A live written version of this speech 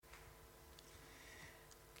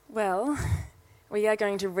Well, we are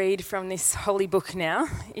going to read from this holy book now.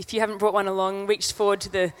 If you haven't brought one along, reach forward to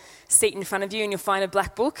the seat in front of you and you'll find a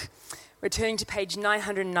black book. We're turning to page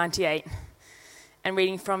 998 and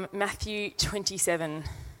reading from Matthew 27,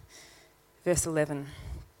 verse 11.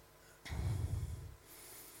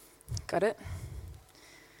 Got it?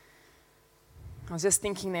 I was just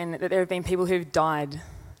thinking then that there have been people who've died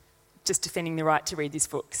just defending the right to read this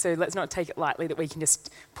book. So let's not take it lightly that we can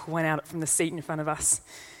just pull one out from the seat in front of us.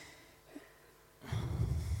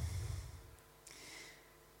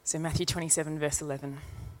 So Matthew 27, verse 11.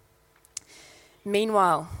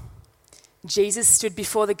 Meanwhile, Jesus stood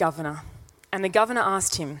before the governor, and the governor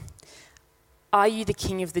asked him, "Are you the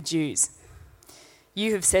king of the Jews?"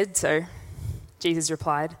 "You have said so," Jesus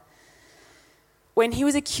replied. When he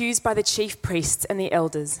was accused by the chief priests and the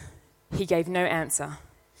elders, he gave no answer.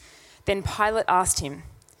 Then Pilate asked him,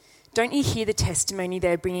 "Don't you hear the testimony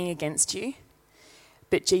they are bringing against you?"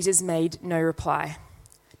 But Jesus made no reply,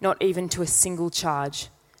 not even to a single charge,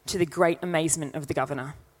 to the great amazement of the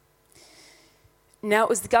governor. Now it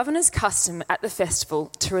was the governor's custom at the festival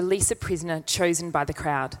to release a prisoner chosen by the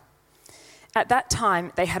crowd. At that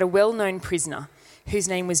time, they had a well-known prisoner whose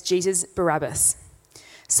name was Jesus Barabbas.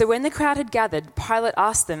 So when the crowd had gathered, Pilate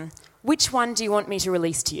asked them, "Which one do you want me to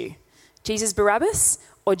release to you? Jesus Barabbas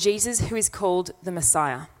or Jesus who is called the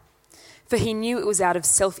Messiah?" For he knew it was out of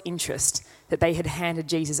self-interest that they had handed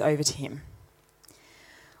Jesus over to him.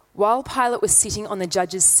 While Pilate was sitting on the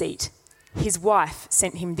judge's seat, his wife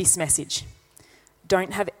sent him this message: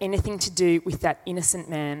 "Don't have anything to do with that innocent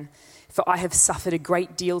man, for I have suffered a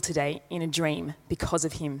great deal today in a dream because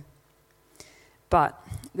of him." But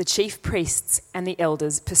the chief priests and the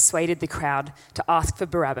elders persuaded the crowd to ask for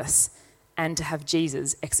Barabbas and to have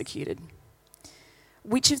Jesus executed.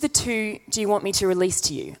 "Which of the two do you want me to release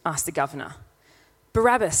to you?" asked the governor.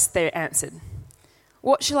 "Barabbas," they answered.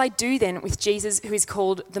 "What shall I do then with Jesus who is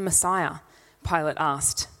called the Messiah?" Pilate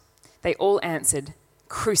asked. They all answered,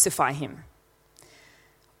 "Crucify him."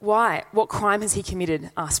 "Why? What crime has he committed?"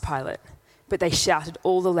 asked Pilate. But they shouted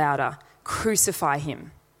all the louder, "Crucify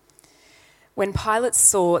him." When Pilate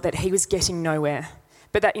saw that he was getting nowhere,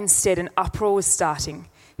 but that instead an uproar was starting,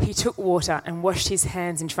 he took water and washed his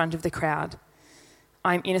hands in front of the crowd.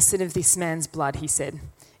 "I am innocent of this man's blood," he said.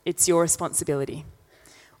 "It's your responsibility."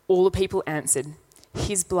 All the people answered,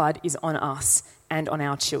 "His blood is on us and on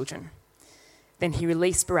our children." Then he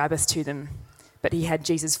released Barabbas to them, but he had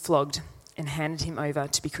Jesus flogged and handed him over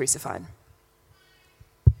to be crucified.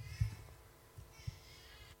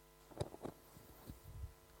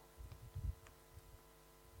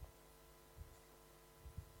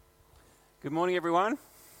 Good morning, everyone.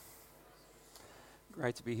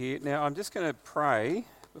 Great to be here. Now, I'm just going to pray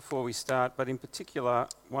before we start, but in particular,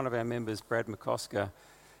 one of our members, Brad McCosker,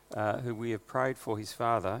 who we have prayed for his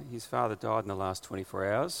father. His father died in the last 24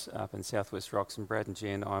 hours up in Southwest Rocks, and Brad and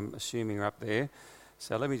Jen, I'm assuming, are up there.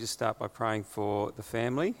 So let me just start by praying for the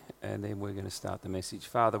family, and then we're going to start the message.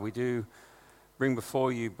 Father, we do bring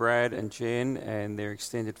before you Brad and Jen and their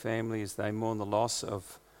extended family as they mourn the loss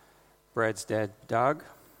of Brad's dad, Doug.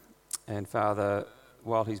 And Father,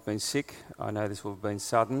 while he's been sick, I know this will have been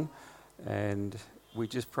sudden, and we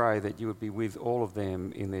just pray that you would be with all of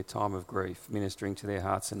them in their time of grief, ministering to their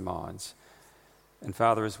hearts and minds. And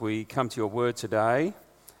Father, as we come to your word today,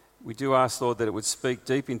 we do ask, Lord, that it would speak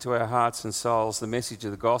deep into our hearts and souls the message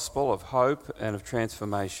of the gospel of hope and of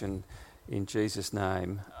transformation. In Jesus'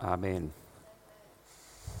 name, amen.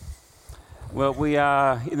 Well, we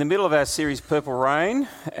are in the middle of our series, Purple Rain,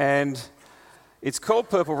 and it's called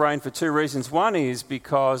Purple Rain for two reasons. One is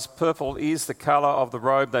because purple is the colour of the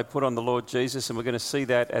robe they put on the Lord Jesus, and we're going to see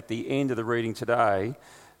that at the end of the reading today.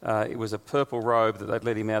 It was a purple robe that they'd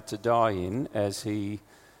let him out to die in as he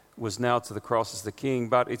was nailed to the cross as the king.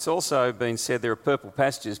 But it's also been said there are purple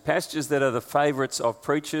passages that are the favourites of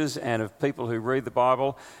preachers and of people who read the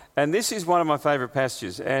Bible. And this is one of my favourite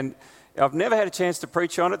passages. And I've never had a chance to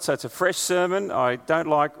preach on it, so it's a fresh sermon. I don't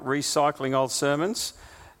like recycling old sermons.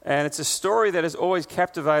 And it's a story that has always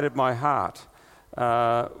captivated my heart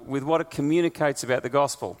with what it communicates about the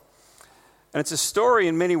gospel. And it's a story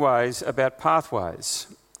in many ways about pathways.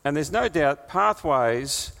 And there's no doubt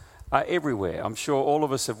pathways are everywhere. I'm sure all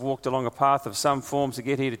of us have walked along a path of some form to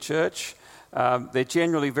get here to church. They're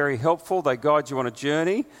generally very helpful. They guide you on a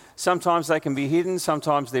journey. Sometimes they can be hidden.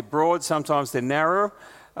 Sometimes they're broad. Sometimes they're narrow.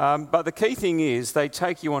 But the key thing is they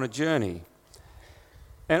take you on a journey.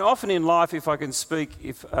 And often in life, if I can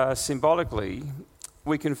speak symbolically,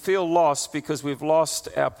 we can feel lost because we've lost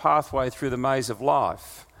our pathway through the maze of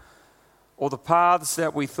life. Or the paths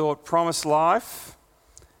that we thought promised life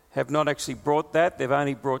have not actually brought that. They've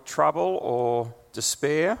only brought trouble or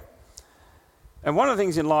despair. And one of the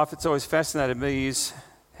things in life that's always fascinated me is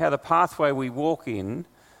how the pathway we walk in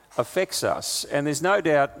affects us. And there's no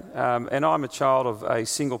doubt, and I'm a child of a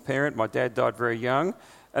single parent, my dad died very young,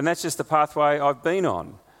 and that's just the pathway I've been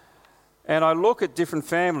on. And I look at different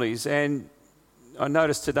families, and I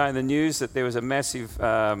noticed today in the news that there was a massive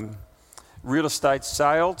real estate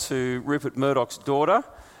sale to Rupert Murdoch's daughter,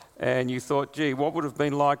 and you thought, gee, what would it have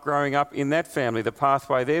been like growing up in that family, the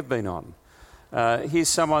pathway they've been on? Here's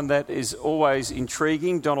someone that is always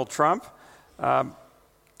intriguing, Donald Trump.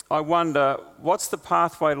 I wonder, what's the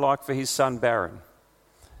pathway like for his son Barron?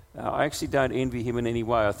 I actually don't envy him in any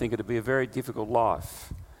way. I think it'd be a very difficult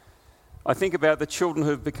life. I think about the children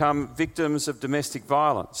who've become victims of domestic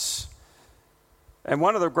violence. And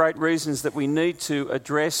one of the great reasons that we need to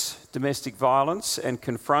address domestic violence and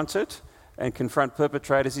confront it and confront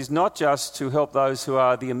perpetrators is not just to help those who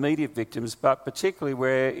are the immediate victims, but particularly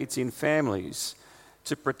where it's in families,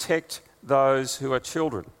 to protect those who are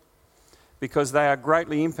children, because they are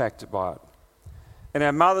greatly impacted by it. And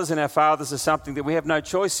our mothers and our fathers are something that we have no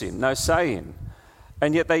choice in, no say in.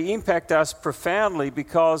 And yet they impact us profoundly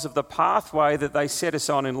because of the pathway that they set us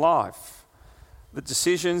on in life. The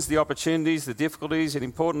decisions, the opportunities, the difficulties, and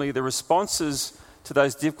importantly, the responses to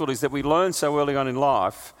those difficulties that we learn so early on in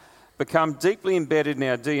life become deeply embedded in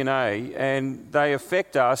our DNA, and they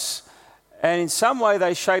affect us, and in some way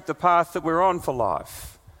they shape the path that we're on for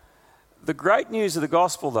life. The great news of the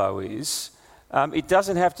gospel, though, is it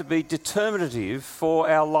doesn't have to be determinative for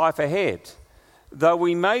our life ahead. Though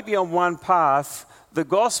we may be on one path, the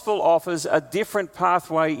gospel offers a different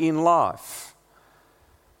pathway in life.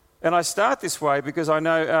 And I start this way because I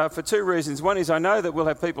know, for two reasons. One is I know that we'll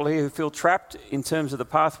have people here who feel trapped in terms of the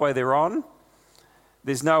pathway they're on.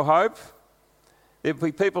 There's no hope. There'll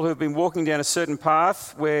be people who have been walking down a certain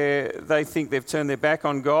path where they think they've turned their back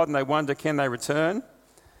on God and they wonder, can they return?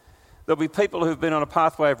 There'll be people who've been on a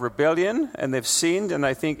pathway of rebellion and they've sinned and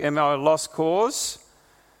they think, am I a lost cause?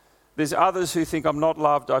 There's others who think, I'm not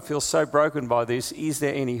loved, I feel so broken by this, is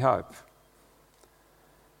there any hope?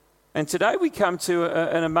 And today we come to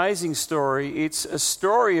an amazing story. It's a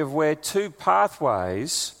story of where two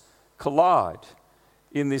pathways collide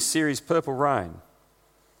in this series, Purple Rain.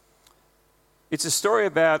 It's a story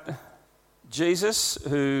about Jesus,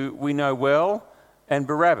 who we know well, and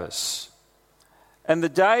Barabbas. And the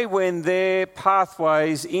day when their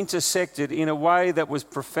pathways intersected in a way that was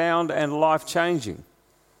profound and life-changing.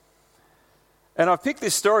 And I've picked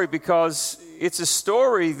this story because it's a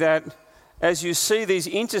story that, as you see these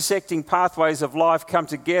intersecting pathways of life come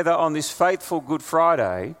together on this faithful Good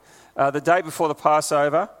Friday, the day before the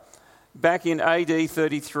Passover, back in AD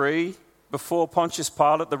 33, before Pontius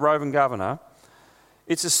Pilate, the Roman governor,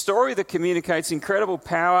 it's a story that communicates incredible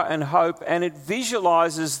power and hope, and it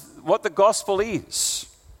visualises what the gospel is.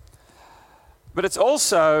 But it's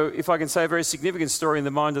also, if I can say, a very significant story in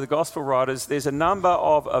the mind of the gospel writers. There's a number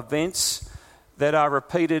of events that are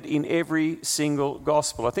repeated in every single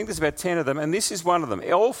gospel. I think there's about 10 of them, and this is one of them.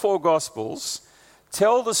 All four gospels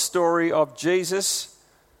tell the story of Jesus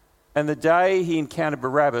and the day he encountered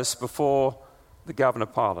Barabbas before the governor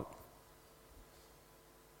Pilate.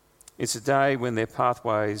 It's a day when their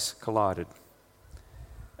pathways collided.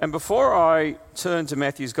 And before I turn to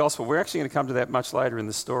Matthew's gospel, we're actually going to come to that much later in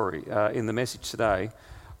the story, in the message today.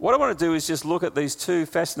 What I want to do is just look at these two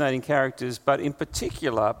fascinating characters, but in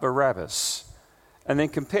particular Barabbas, and then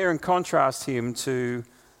compare and contrast him to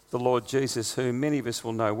the Lord Jesus, whom many of us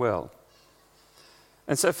will know well.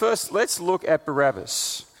 And so first, let's look at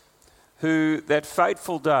Barabbas, who that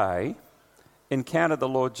fateful day encountered the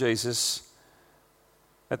Lord Jesus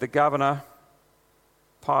at the governor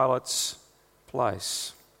Pilate's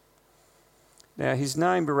place. Now, his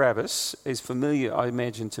name Barabbas is familiar, I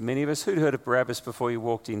imagine, to many of us. Who'd heard of Barabbas before you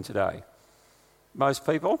walked in today? Most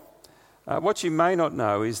people? What you may not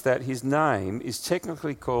know is that his name is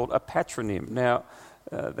technically called a patronym. Now,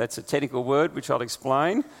 that's a technical word which I'll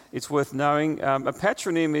explain. It's worth knowing. A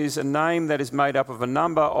patronym is a name that is made up of a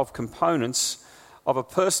number of components of a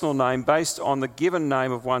personal name based on the given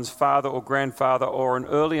name of one's father or grandfather or an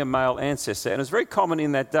earlier male ancestor. And it's very common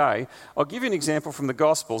in that day. I'll give you an example from the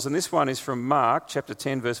Gospels, and this one is from Mark chapter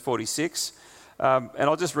 10, verse 46. And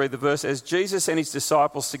I'll just read the verse. As Jesus and his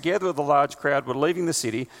disciples, together with a large crowd, were leaving the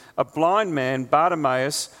city, a blind man,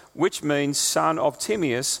 Bartimaeus, which means son of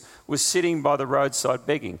Timaeus, was sitting by the roadside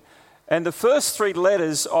begging. And the first three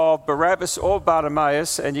letters of Barabbas or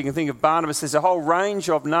Bartimaeus, and you can think of Barnabas, there's a whole range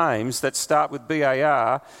of names that start with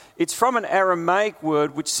B-A-R. It's from an Aramaic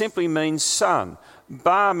word which simply means son.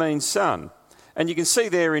 Bar means son. And you can see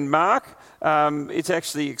there in Mark, it's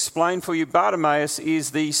actually explained for you, Bartimaeus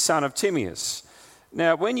is the son of Timaeus.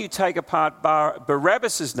 Now, when you take apart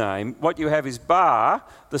Barabbas' name, what you have is Bar,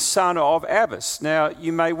 the son of Abbas. Now,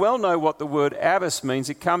 you may well know what the word Abbas means.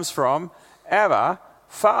 It comes from Abba,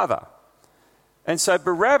 father. And so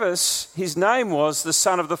Barabbas, his name was the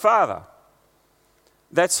son of the father.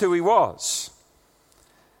 That's who he was.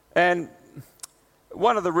 And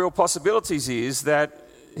one of the real possibilities is that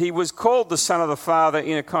he was called the son of the father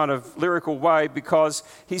in a kind of lyrical way because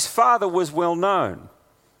his father was well known.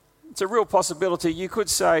 It's a real possibility. You could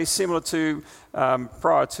say, similar to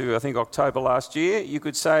prior to, I think, October last year, you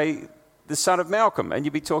could say the son of Malcolm, and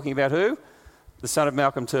you'd be talking about who? The son of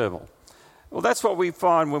Malcolm Turnbull. Well, that's what we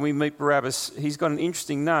find when we meet Barabbas. He's got an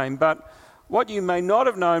interesting name, but what you may not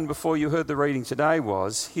have known before you heard the reading today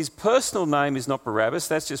was his personal name is not Barabbas.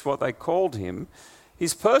 That's just what they called him.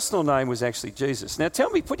 His personal name was actually Jesus. Now tell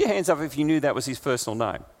me, put your hands up if you knew that was his personal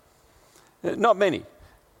name. Not many.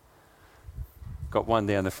 Got one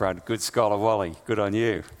down the front. Good scholar, Wally. Good on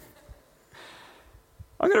you.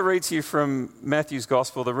 I'm going to read to you from Matthew's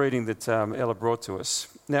Gospel, the reading that Ella brought to us.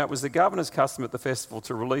 Now, it was the governor's custom at the festival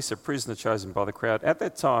to release a prisoner chosen by the crowd. At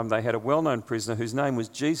that time, they had a well-known prisoner whose name was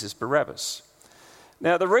Jesus Barabbas.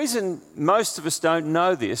 Now, the reason most of us don't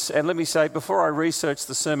know this, and let me say, before I researched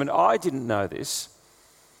the sermon, I didn't know this,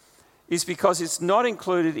 is because it's not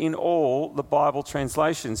included in all the Bible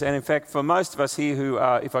translations. And in fact, for most of us here who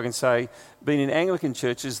are, if I can say, been in Anglican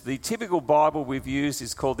churches, the typical Bible we've used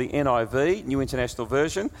is called the NIV, New International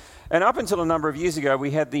Version. And up until a number of years ago,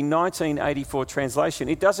 we had the 1984 translation.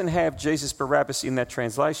 It doesn't have Jesus Barabbas in that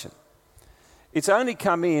translation. It's only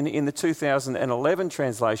come in the 2011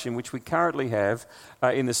 translation, which we currently have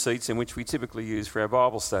in the seats and which we typically use for our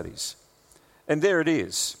Bible studies. And there it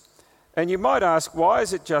is. And you might ask, why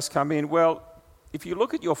has it just come in? Well, if you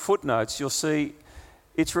look at your footnotes, you'll see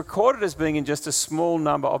it's recorded as being in just a small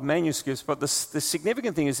number of manuscripts, but the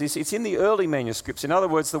significant thing is this, it's in the early manuscripts. In other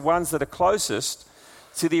words, the ones that are closest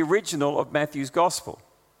to the original of Matthew's Gospel.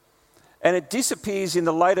 And it disappears in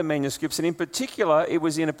the later manuscripts, and in particular, it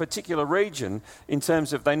was in a particular region in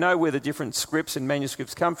terms of they know where the different scripts and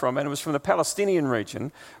manuscripts come from, and it was from the Palestinian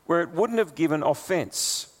region where it wouldn't have given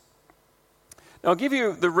offence. Now, I'll give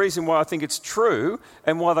you the reason why I think it's true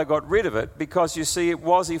and why they got rid of it, because you see, it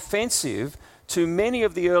was offensive to many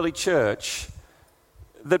of the early church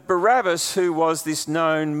that Barabbas, who was this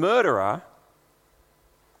known murderer,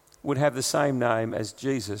 would have the same name as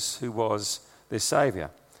Jesus, who was their saviour.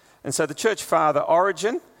 And so the church father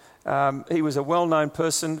Origen, he was a well-known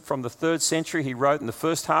person from the 3rd century. He wrote in the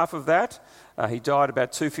first half of that. He died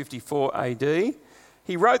about 254 AD.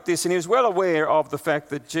 He wrote this, and he was well aware of the fact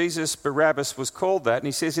that Jesus Barabbas was called that. And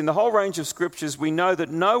he says, in the whole range of scriptures, we know that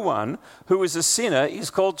no one who is a sinner is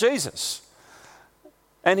called Jesus.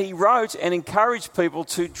 And he wrote and encouraged people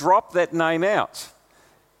to drop that name out.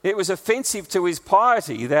 It was offensive to his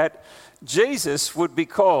piety that Jesus would be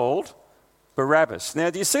called Barabbas. Now,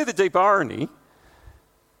 do you see the deep irony?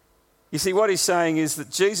 You see, what he's saying is that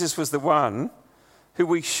Jesus was the one who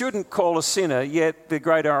we shouldn't call a sinner, yet the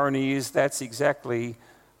great irony is that's exactly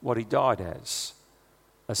what he died as,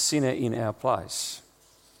 a sinner in our place.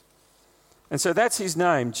 And so that's his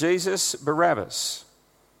name, Jesus Barabbas.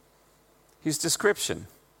 His description.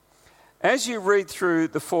 As you read through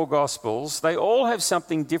the 4 Gospels, they all have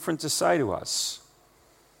something different to say to us.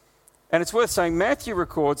 And it's worth saying Matthew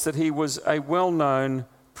records that he was a well-known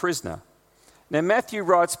prisoner. Now, Matthew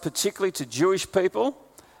writes particularly to Jewish people,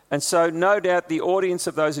 and so no doubt the audience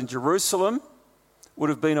of those in Jerusalem would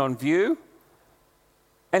have been on view.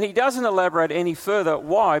 And he doesn't elaborate any further.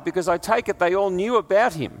 Why? Because I take it they all knew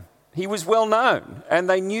about him. He was well known, and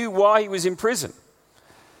they knew why he was in prison.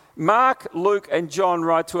 Mark, Luke, and John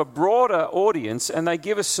write to a broader audience, and they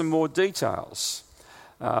give us some more details.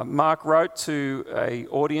 Mark wrote to an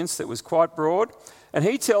audience that was quite broad, and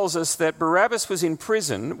he tells us that Barabbas was in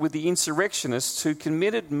prison with the insurrectionists who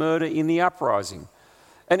committed murder in the uprising.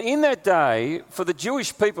 And in that day, for the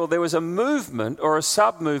Jewish people, there was a movement or a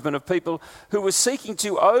sub-movement of people who were seeking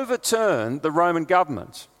to overturn the Roman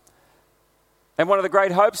government. And one of the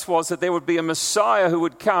great hopes was that there would be a Messiah who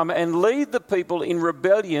would come and lead the people in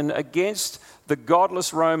rebellion against the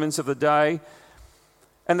godless Romans of the day.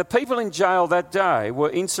 And the people in jail that day were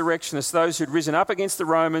insurrectionists, those who'd risen up against the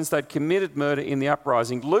Romans. They'd committed murder in the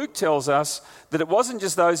uprising. Luke tells us that it wasn't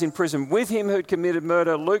just those in prison with him who'd committed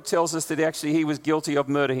murder. Luke tells us that actually he was guilty of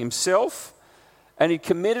murder himself, and he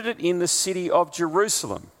committed it in the city of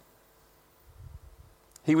Jerusalem.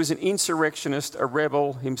 He was an insurrectionist, a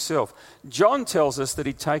rebel himself. John tells us that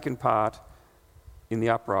he'd taken part in the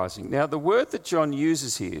uprising. Now, the word that John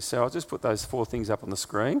uses here, so I'll just put those 4 things up on the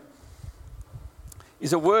screen.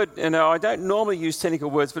 is a word, and I don't normally use technical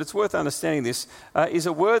words, but it's worth understanding this, is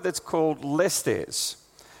a word that's called lestes.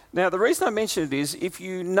 Now, the reason I mention it is, if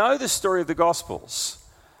you know the story of the Gospels,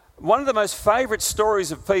 one of the most favourite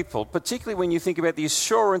stories of people, particularly when you think about the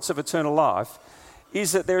assurance of eternal life,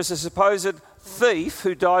 is that there is a supposed thief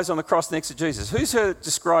who dies on the cross next to Jesus. Who's heard it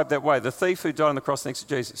described that way, the thief who died on the cross next to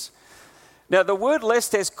Jesus? Now, the word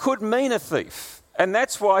lestes could mean a thief, and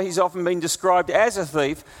that's why he's often been described as a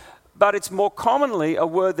thief, but it's more commonly a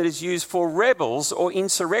word that is used for rebels or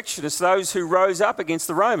insurrectionists, those who rose up against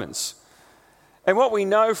the Romans. And what we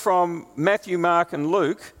know from Matthew, Mark and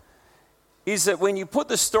Luke is that when you put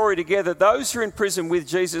the story together, those who are in prison with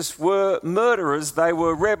Jesus were murderers, they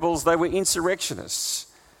were rebels, they were insurrectionists.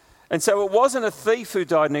 And so it wasn't a thief who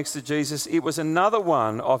died next to Jesus, it was another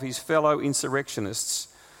one of his fellow insurrectionists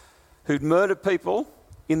who'd murdered people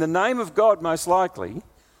in the name of God, most likely,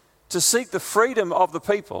 to seek the freedom of the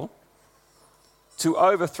people to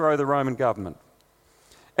overthrow the Roman government.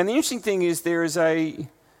 And the interesting thing is there is a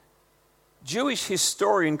Jewish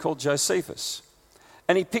historian called Josephus,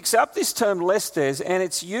 and he picks up this term lestes, and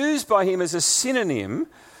it's used by him as a synonym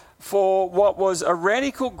for what was a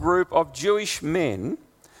radical group of Jewish men,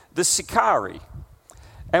 the Sicarii.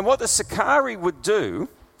 And what the Sicarii would do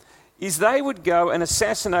is they would go and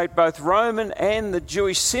assassinate both Roman and the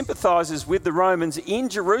Jewish sympathisers with the Romans in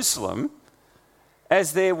Jerusalem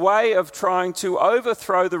as their way of trying to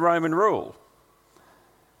overthrow the Roman rule.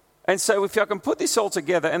 And so if I can put this all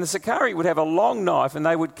together, and the Sicarii would have a long knife and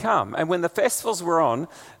they would come, and when the festivals were on,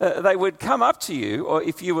 they would come up to you, or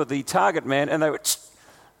if you were the target man, and they would,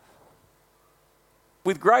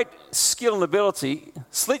 with great skill and ability,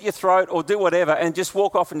 slit your throat or do whatever and just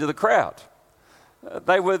walk off into the crowd.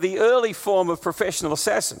 They were the early form of professional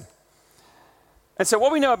assassin. And so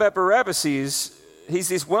what we know about Barabbas is he's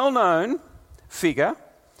this well-known figure,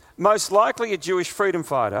 most likely a Jewish freedom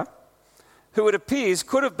fighter, who it appears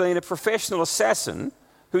could have been a professional assassin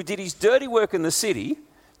who did his dirty work in the city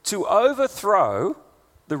to overthrow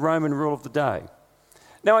the Roman rule of the day.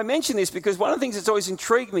 Now, I mention this because one of the things that's always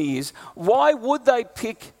intrigued me is, why would they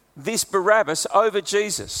pick this Barabbas over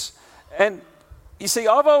Jesus? And you see,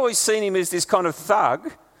 I've always seen him as this kind of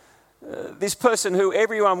thug, this person who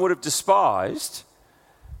everyone would have despised.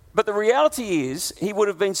 But the reality is, he would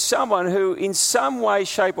have been someone who in some way,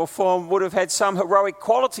 shape or form would have had some heroic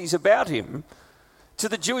qualities about him to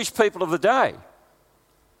the Jewish people of the day.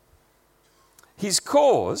 His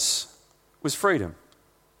cause was freedom.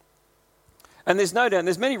 And there's no doubt,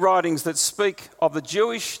 there's many writings that speak of the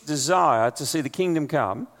Jewish desire to see the kingdom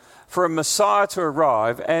come, for a Messiah to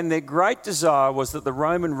arrive, and their great desire was that the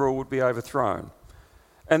Roman rule would be overthrown.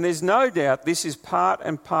 And there's no doubt this is part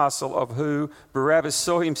and parcel of who Barabbas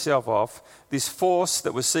saw himself off, this force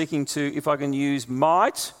that was seeking to, if I can use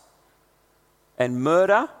might and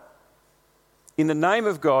murder in the name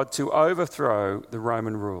of God, to overthrow the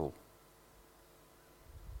Roman rule.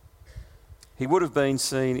 He would have been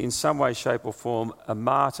seen in some way, shape or form a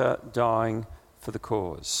martyr dying for the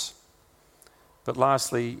cause. But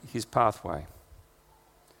lastly, his pathway.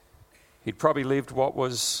 He'd probably lived what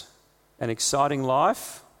was an exciting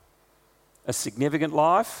life, a significant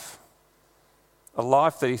life, a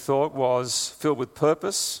life that he thought was filled with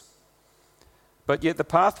purpose. But yet the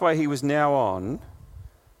pathway he was now on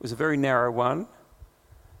was a very narrow one,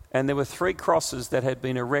 and there were 3 crosses that had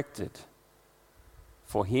been erected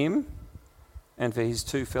for him and for his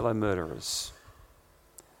 2 fellow murderers.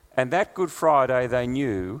 And that Good Friday, they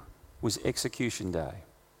knew, was execution day.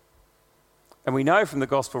 And we know from the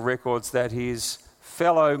gospel records that his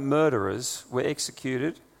fellow murderers were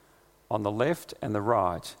executed on the left and the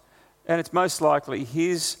right. And it's most likely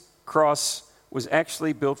his cross was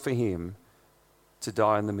actually built for him to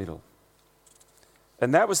die in the middle.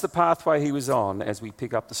 And that was the pathway he was on as we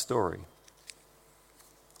pick up the story.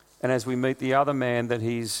 And as we meet the other man that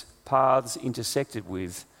his paths intersected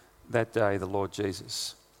with that day, the Lord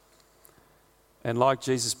Jesus. And like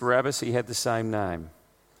Jesus Barabbas, he had the same name.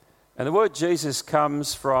 And the word Jesus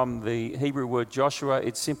comes from the Hebrew word Joshua.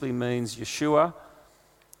 It simply means Yeshua,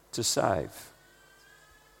 to save.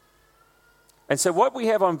 And so what we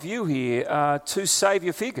have on view here are 2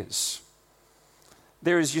 saviour figures.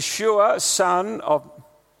 There is Yeshua, son of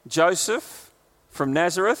Joseph from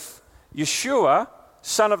Nazareth. Yeshua,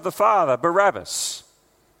 son of the father, Barabbas.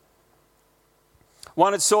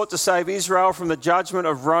 One had sought to save Israel from the judgment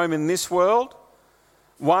of Rome in this world.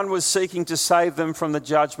 One was seeking to save them from the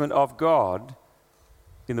judgment of God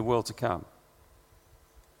in the world to come.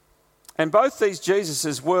 And both these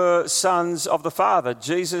Jesuses were sons of the Father.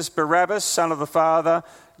 Jesus, Barabbas, son of the Father.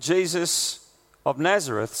 Jesus of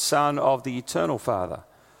Nazareth, son of the eternal Father.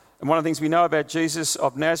 And one of the things we know about Jesus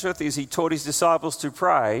of Nazareth is he taught his disciples to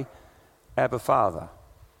pray, Abba Father,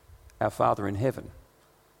 our Father in heaven.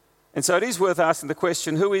 And so it is worth asking the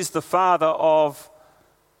question, who is the father of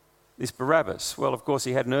this Barabbas? Well, of course,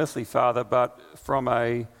 he had an earthly father, but from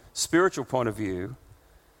a spiritual point of view,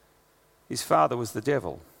 his father was the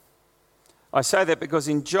devil. I say that because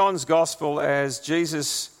in John's Gospel, as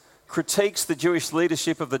Jesus critiques the Jewish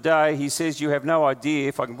leadership of the day, he says, you have no idea,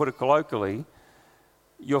 if I can put it colloquially,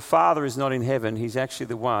 your father is not in heaven, he's actually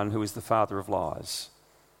the one who is the father of lies.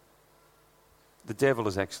 The devil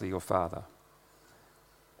is actually your father.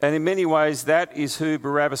 And in many ways, that is who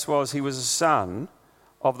Barabbas was. He was a son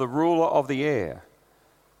of the ruler of the air,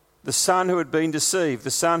 the son who had been deceived,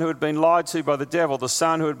 the son who had been lied to by the devil, the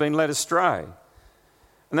son who had been led astray.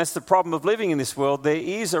 And that's the problem of living in this world. There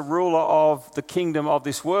is a ruler of the kingdom of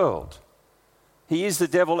this world. He is the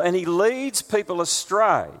devil, and he leads people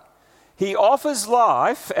astray. He offers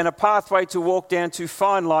life and a pathway to walk down to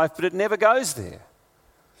find life, but it never goes there.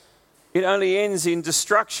 It only ends in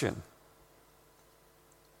destruction,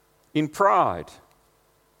 in pride,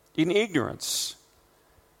 in ignorance,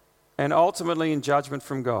 and ultimately in judgment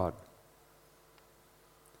from God.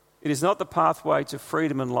 It is not the pathway to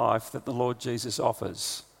freedom and life that the Lord Jesus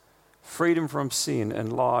offers. Freedom from sin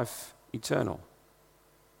and life eternal.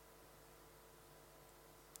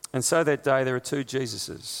 And so that day there are two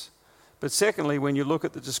Jesuses. But secondly, when you look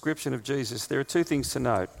at the description of Jesus, there are two things to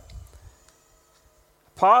note.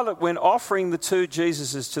 Pilate, when offering the two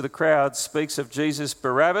Jesuses to the crowd, speaks of Jesus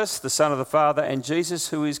Barabbas, the Son of the Father, and Jesus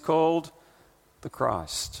who is called the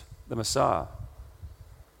Christ, the Messiah.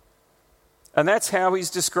 And that's how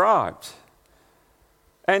he's described.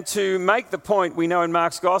 And to make the point, we know in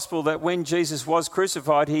Mark's Gospel that when Jesus was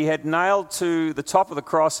crucified, he had nailed to the top of the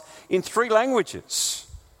cross in three languages: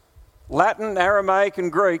 Latin, Aramaic,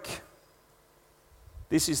 and Greek.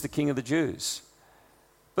 This is the King of the Jews.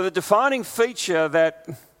 But the defining feature that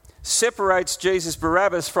separates Jesus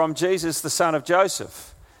Barabbas from Jesus, the son of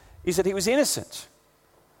Joseph, is that he was innocent.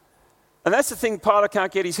 And that's the thing Pilate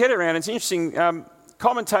can't get his head around. It's interesting,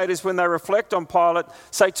 commentators, when they reflect on Pilate,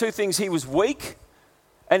 say two things: he was weak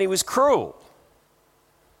and he was cruel.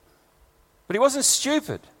 But he wasn't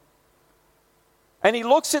stupid. And he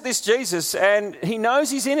looks at this Jesus and he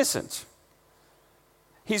knows he's innocent.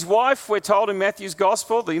 His wife, we're told in Matthew's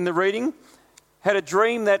Gospel, in the reading, had a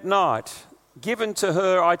dream that night given to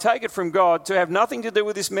her, I take it from God, to have nothing to do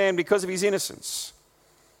with this man because of his innocence.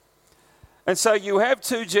 And so you have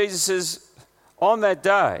two Jesuses on that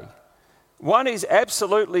day. One is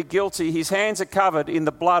absolutely guilty. His hands are covered in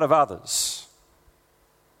the blood of others.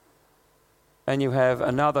 And you have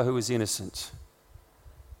another who is innocent,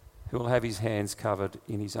 who will have his hands covered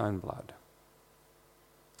in his own blood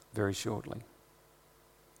very shortly.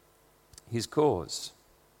 His cause,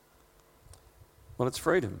 well, it's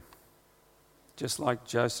freedom, just like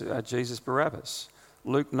Jesus Barabbas.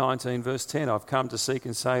 Luke 19 verse 10, I've come to seek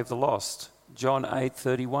and save the lost. John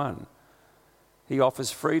 8:31, he offers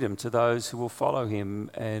freedom to those who will follow him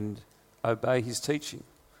and obey his teaching.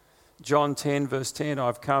 John 10 verse 10,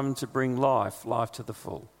 I've come to bring life to the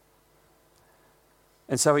full.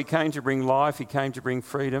 And so he came to bring life, he came to bring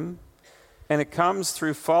freedom, and it comes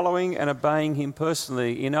through following and obeying him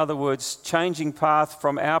personally. In other words, changing path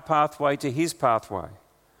from our pathway to his pathway.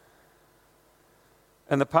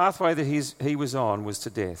 And the pathway that he was on was to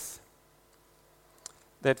death.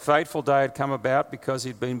 That fateful day had come about because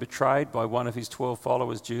he'd been betrayed by one of his 12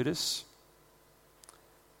 followers, Judas.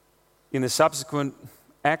 In the subsequent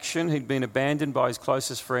action, he'd been abandoned by his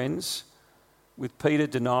closest friends, with Peter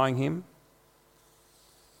denying him.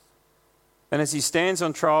 And as he stands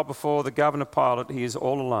on trial before the governor Pilate, he is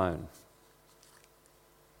all alone.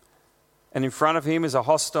 And in front of him is a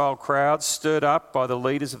hostile crowd stirred up by the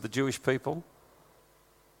leaders of the Jewish people.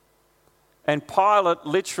 And Pilate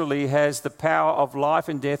literally has the power of life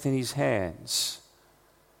and death in his hands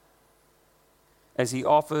as he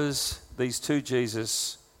offers these two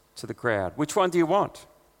Jesus to the crowd. Which one do you want?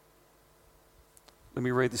 Let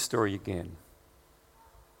me read the story again.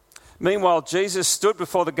 Meanwhile, Jesus stood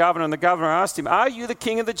before the governor, and the governor asked him, "Are you the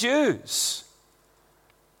king of the Jews?"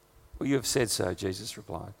 "Well, you have said so," Jesus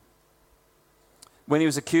replied. When he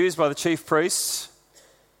was accused by the chief priests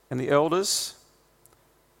and the elders,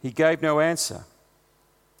 he gave no answer.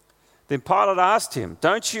 Then Pilate asked him,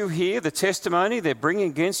 "Don't you hear the testimony they're bringing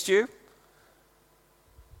against you?"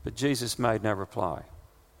 But Jesus made no reply,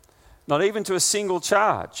 not even to a single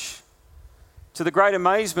charge, to the great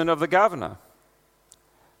amazement of the governor.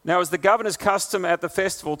 Now, it was the governor's custom at the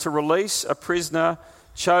festival to release a prisoner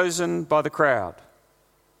chosen by the crowd.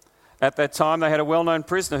 At that time, they had a well-known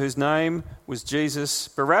prisoner whose name was Jesus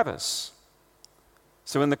Barabbas.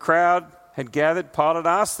 So when the crowd had gathered, Pilate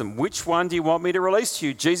asked them, "Which one do you want me to release to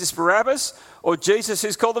you, Jesus Barabbas or Jesus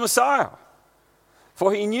who's called the Messiah?"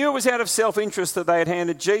 For he knew it was out of self-interest that they had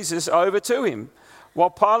handed Jesus over to him. While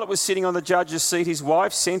Pilate was sitting on the judge's seat, his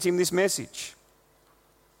wife sent him this message: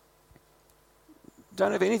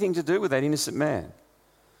 "Don't have anything to do with that innocent man,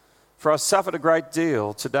 for I've suffered a great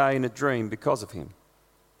deal today in a dream because of him."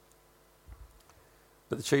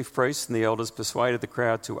 But the chief priests and the elders persuaded the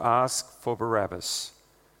crowd to ask for Barabbas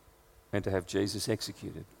and to have Jesus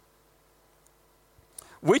executed.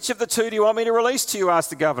 "Which of the two do you want me to release to you?" asked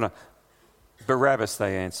the governor. "Barabbas,"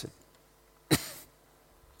 they answered.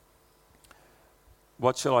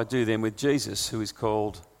 "What shall I do then with Jesus, who is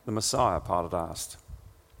called the Messiah?" Pilate asked.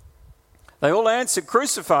 They all answered,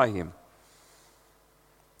 "Crucify him."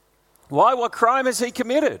 "Why, what crime has he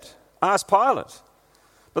committed?" asked Pilate.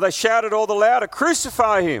 But they shouted all the louder,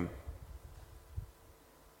 "Crucify him!"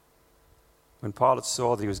 When Pilate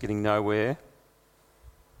saw that he was getting nowhere,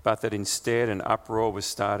 but that instead an uproar was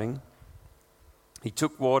starting, he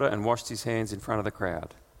took water and washed his hands in front of the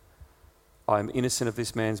crowd. "I am innocent of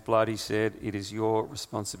this man's blood," he said. "It is your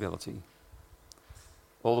responsibility."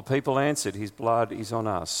 All the people answered, "His blood is on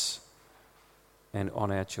us and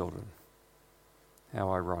on our children." How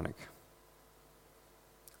ironic.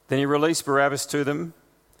 Then he released Barabbas to them,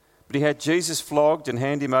 but he had Jesus flogged and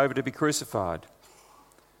handed him over to be crucified.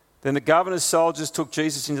 Then the governor's soldiers took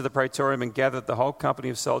Jesus into the praetorium and gathered the whole company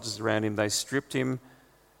of soldiers around him. They stripped him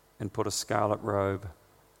and put a scarlet robe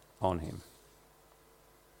on him.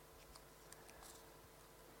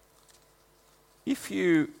 If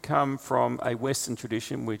you come from a Western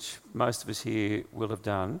tradition, which most of us here will have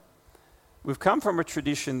done, we've come from a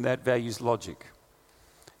tradition that values logic.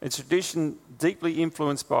 A tradition deeply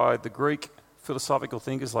influenced by the Greek philosophical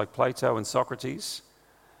thinkers like Plato and Socrates.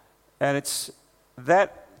 And it's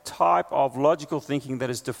that type of logical thinking that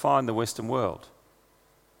has defined the Western world.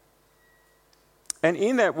 And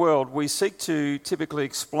in that world, we seek to typically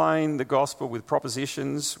explain the gospel with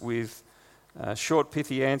propositions, with short,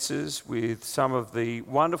 pithy answers, with some of the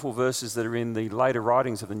wonderful verses that are in the later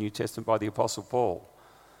writings of the New Testament by the Apostle Paul.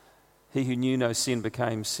 He who knew no sin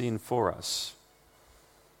became sin for us.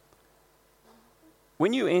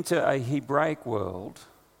 When you enter a Hebraic world,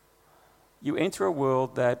 you enter a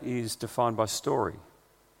world that is defined by story.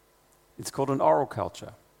 It's called an oral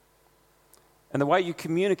culture. And the way you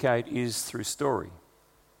communicate is through story.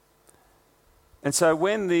 And so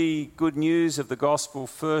when the good news of the gospel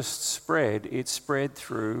first spread, it spread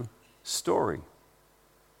through story.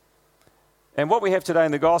 And what we have today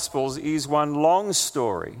in the Gospels is one long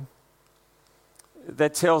story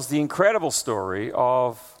that tells the incredible story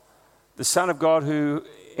of the Son of God who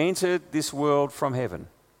entered this world from heaven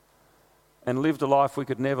and lived a life we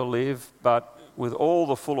could never live, but with all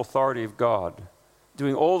the full authority of God,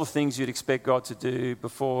 doing all the things you'd expect God to do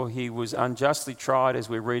before he was unjustly tried, as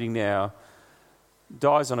we're reading now,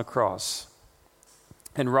 dies on a cross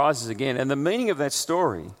and rises again. And the meaning of that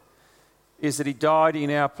story is that he died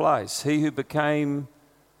in our place. He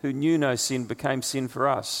who knew no sin became sin for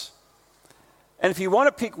us. And if you want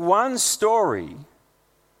to pick one story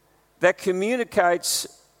that communicates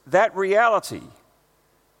that reality,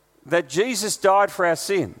 that Jesus died for our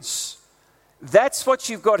sins, that's what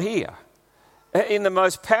you've got here in the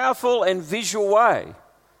most powerful and visual way.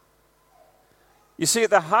 You see, at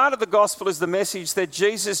the heart of the gospel is the message that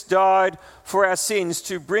Jesus died for our sins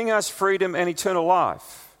to bring us freedom and eternal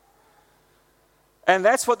life. And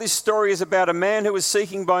that's what this story is about. A man who was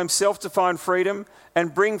seeking by himself to find freedom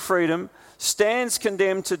and bring freedom stands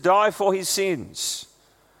condemned to die for his sins.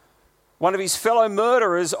 One of his fellow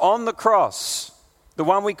murderers on the cross, the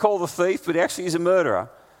one we call the thief, but actually is a murderer,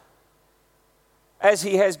 as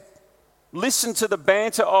he has listened to the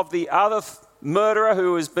banter of the other murderer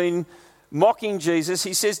who has been mocking Jesus,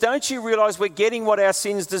 he says, "Don't you realize we're getting what our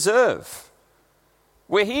sins deserve?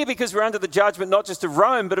 We're here because we're under the judgment not just of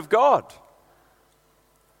Rome, but of God."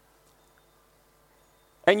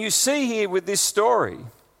 And you see here with this story,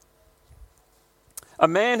 a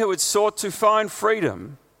man who had sought to find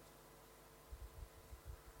freedom,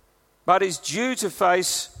 but is due to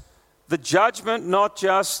face the judgment not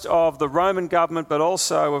just of the Roman government, but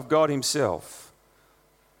also of God himself,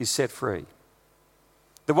 is set free.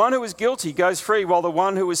 The one who is guilty goes free, while the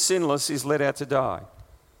one who is sinless is let out to die.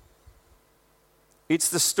 It's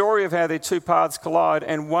the story of how their two paths collide,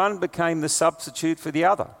 and one became the substitute for the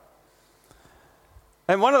other.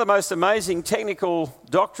 And one of the most amazing technical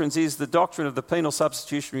doctrines is the doctrine of the penal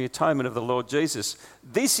substitutionary atonement of the Lord Jesus.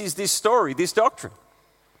 This is this story, this doctrine.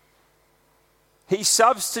 He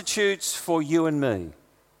substitutes for you and me.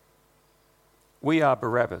 We are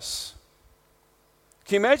Barabbas.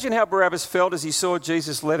 Can you imagine how Barabbas felt as he saw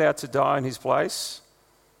Jesus led out to die in his place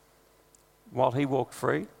while he walked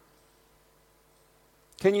free?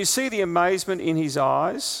 Can you see the amazement in his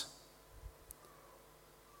eyes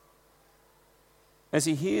as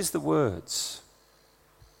he hears the words,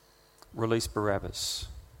 "Release Barabbas"?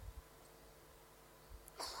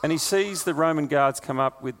 And he sees the Roman guards come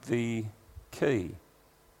up with the key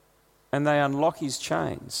and they unlock his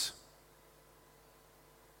chains.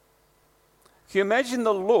 Can you imagine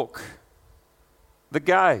the look, the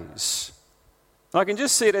gaze? I can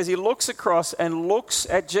just see it as he looks across and looks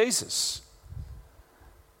at Jesus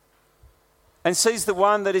and sees the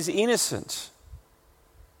one that is innocent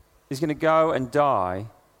is going to go and die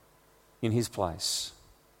in his place.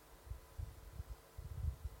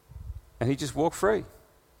 And he just walked free.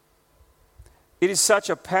 It is such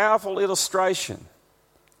a powerful illustration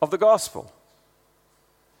of the gospel,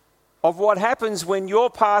 of what happens when your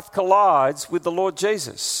path collides with the Lord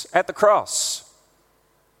Jesus at the cross.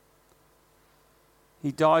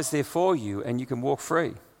 He dies there for you and you can walk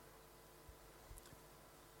free.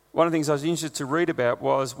 One of the things I was interested to read about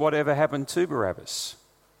was whatever happened to Barabbas.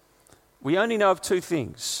 We only know of two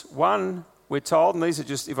things. One, we're told, and these are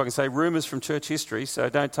just, if I can say, rumours from church history, so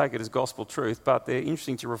don't take it as gospel truth, but they're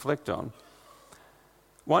interesting to reflect on.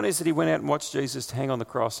 One is that he went out and watched Jesus hang on the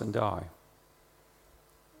cross and die.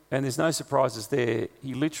 And there's no surprises there.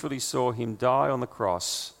 He literally saw him die on the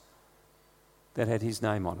cross that had his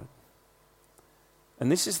name on it.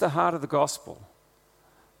 And this is the heart of the gospel.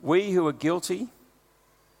 We who are guilty,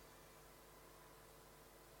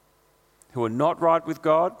 who are not right with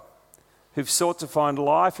God, who've sought to find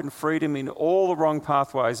life and freedom in all the wrong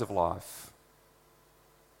pathways of life.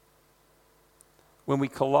 When we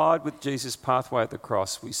collide with Jesus' pathway at the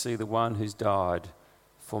cross, we see the one who's died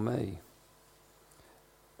for me.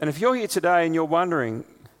 And if you're here today and you're wondering,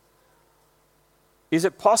 is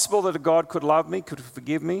it possible that a God could love me, could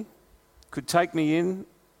forgive me, could take me in?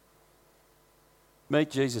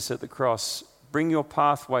 Meet Jesus at the cross. Bring your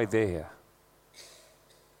pathway there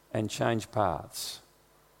and change paths.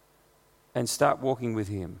 And start walking with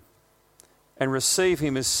him. And receive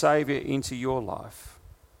him as Saviour into your life.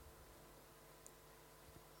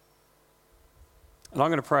 And I'm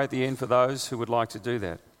going to pray at the end for those who would like to do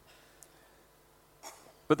that.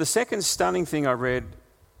 But the second stunning thing I read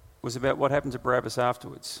was about what happened to Barabbas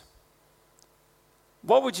afterwards.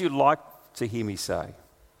 What would you like to hear me say?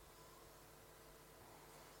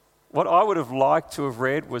 What I would have liked to have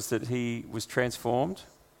read was that he was transformed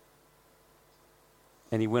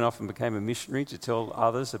and he went off and became a missionary to tell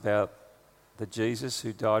others about the Jesus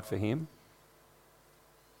who died for him.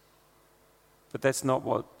 But that's not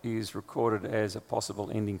what is recorded as a possible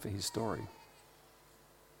ending for his story.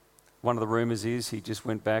 One of the rumours is he just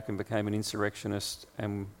went back and became an insurrectionist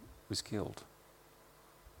and was killed.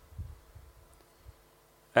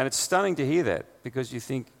 And it's stunning to hear that because you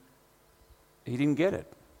think he didn't get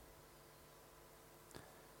it.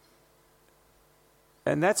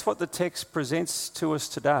 And that's what the text presents to us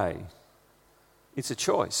today. It's a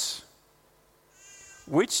choice.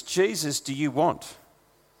 Which Jesus do you want?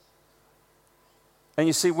 And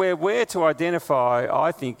you see, where we're to identify,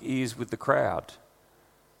 I think, is with the crowd.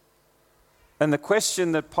 And the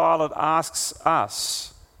question that Pilate asks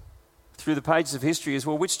us through the pages of history is,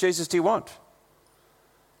 well, which Jesus do you want?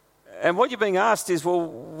 And what you're being asked is, well,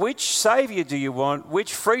 which Saviour do you want?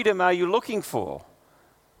 Which freedom are you looking for?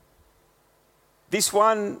 This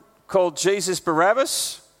one called Jesus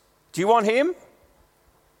Barabbas, do you want him?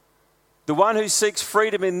 The one who seeks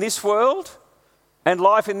freedom in this world and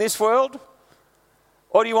life in this world?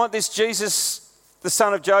 Or do you want this Jesus, the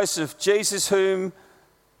son of Joseph, Jesus whom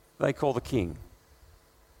they call the King?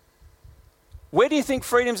 Where do you think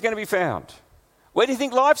freedom's going to be found? Where do you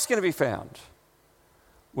think life's going to be found?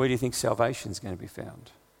 Where do you think salvation's going to be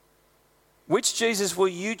found? Which Jesus will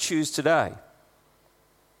you choose today?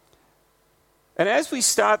 And as we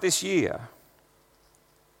start this year,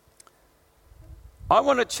 I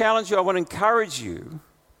want to challenge you, I want to encourage you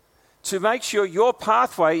to make sure your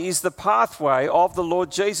pathway is the pathway of the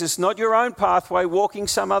Lord Jesus, not your own pathway walking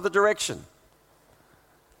some other direction.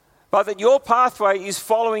 But that your pathway is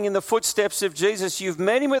following in the footsteps of Jesus. You've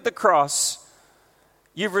met him at the cross,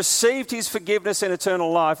 you've received his forgiveness and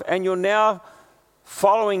eternal life, and you're now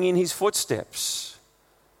following in his footsteps.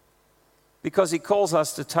 Because he calls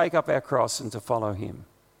us to take up our cross and to follow him.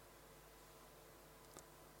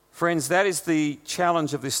 Friends, that is the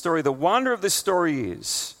challenge of this story. The wonder of this story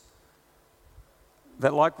is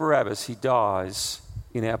that, like Barabbas, he dies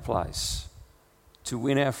in our place to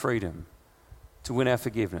win our freedom to win our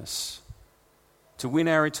forgiveness, to win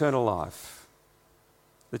our eternal life.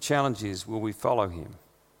 The challenge is, will we follow him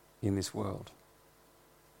in this world?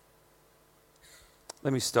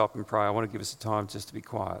 Let me stop and pray. I want to give us a time just to be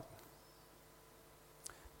quiet.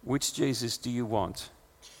 Which Jesus do you want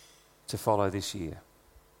to follow this year?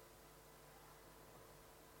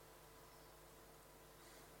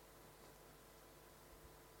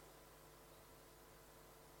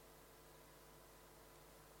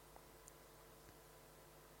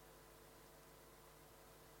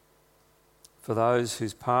 For those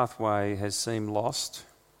whose pathway has seemed lost,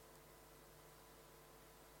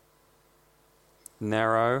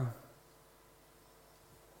 narrow,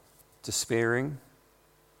 despairing,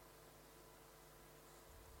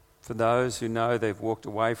 for those who know they've walked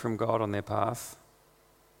away from God on their path,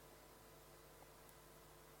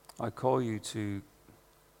 I call you to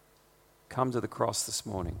come to the cross this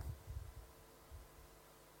morning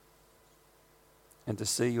and to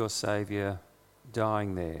see your Saviour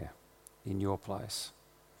dying there in your place.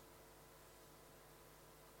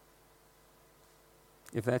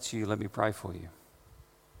 If that's you, let me pray for you.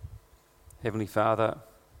 Heavenly Father,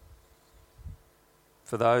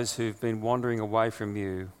 for those who've been wandering away from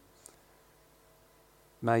you,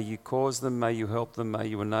 may you cause them, may you help them, may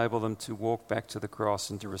you enable them to walk back to the cross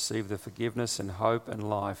and to receive the forgiveness and hope and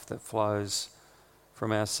life that flows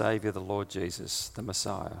from our Saviour, the Lord Jesus, the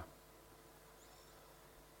Messiah.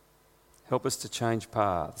 Help us to change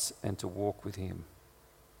paths and to walk with him.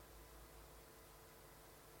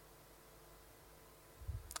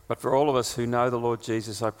 But for all of us who know the Lord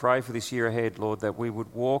Jesus, I pray for this year ahead, Lord, that we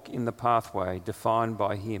would walk in the pathway defined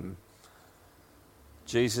by him.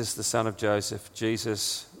 Jesus, the son of Joseph,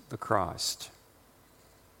 Jesus, the Christ.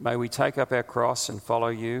 May we take up our cross and follow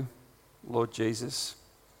you, Lord Jesus.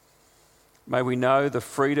 May we know the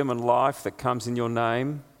freedom and life that comes in your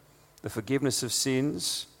name, the forgiveness of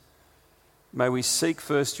sins. May we seek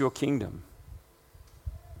first your kingdom.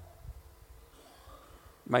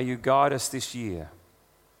 May you guide us this year.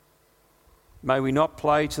 May we not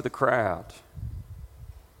play to the crowd.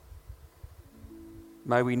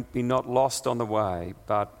 May we be not lost on the way,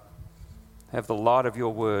 but have the light of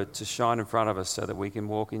your word to shine in front of us so that we can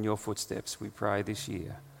walk in your footsteps, we pray this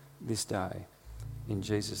year, this day. In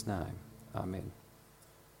Jesus' name, amen.